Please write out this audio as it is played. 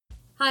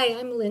Hi,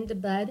 I'm Linda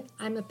Budd.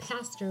 I'm a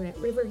pastor at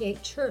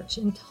Rivergate Church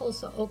in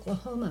Tulsa,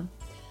 Oklahoma.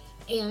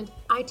 And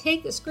I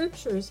take the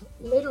scriptures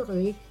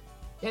literally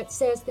that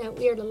says that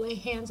we are to lay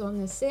hands on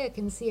the sick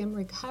and see them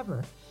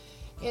recover.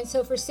 And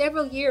so for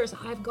several years,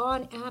 I've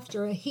gone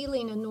after a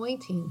healing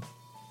anointing.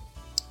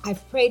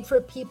 I've prayed for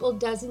people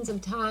dozens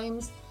of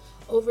times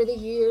over the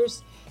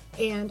years,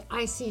 and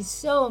I see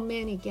so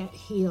many get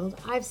healed.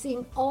 I've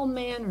seen all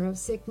manner of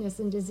sickness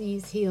and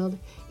disease healed.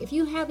 If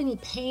you have any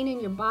pain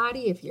in your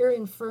body, if you're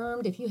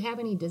infirmed, if you have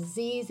any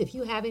disease, if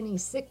you have any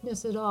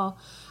sickness at all,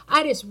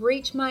 I just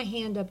reach my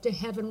hand up to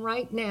heaven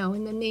right now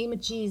in the name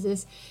of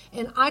Jesus,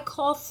 and I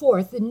call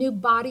forth the new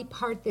body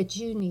part that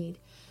you need.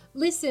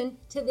 Listen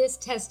to this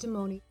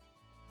testimony.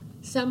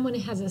 Someone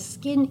has a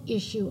skin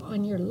issue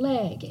on your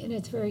leg and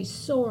it's very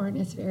sore and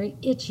it's very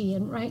itchy,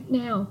 and right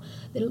now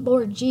the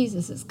Lord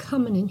Jesus is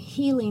coming and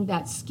healing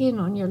that skin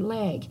on your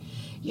leg.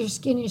 Your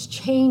skin is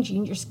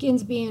changing. Your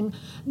skin's being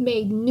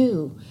made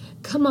new.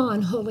 Come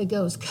on, Holy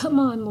Ghost. Come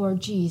on, Lord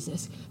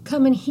Jesus.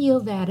 Come and heal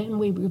that, and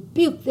we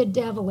rebuke the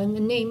devil in the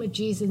name of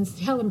Jesus and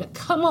tell him to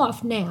come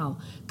off now.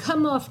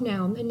 Come off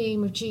now in the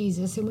name of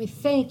Jesus, and we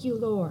thank you,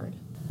 Lord.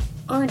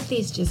 Aren't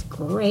these just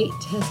great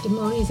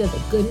testimonies of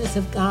the goodness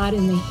of God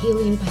and the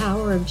healing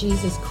power of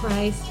Jesus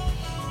Christ?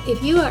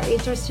 If you are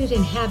interested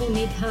in having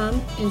me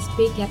come and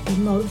speak at a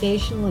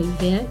motivational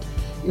event,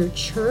 your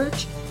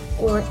church,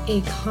 or a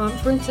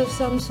conference of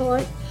some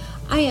sort,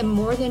 I am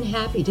more than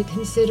happy to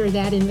consider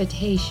that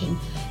invitation.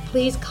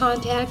 Please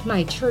contact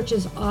my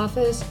church's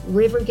office,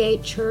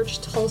 Rivergate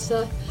Church,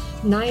 Tulsa,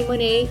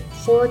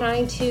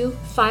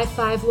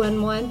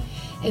 918-492-5511,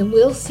 and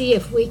we'll see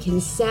if we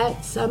can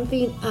set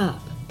something up.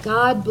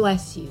 God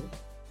bless you.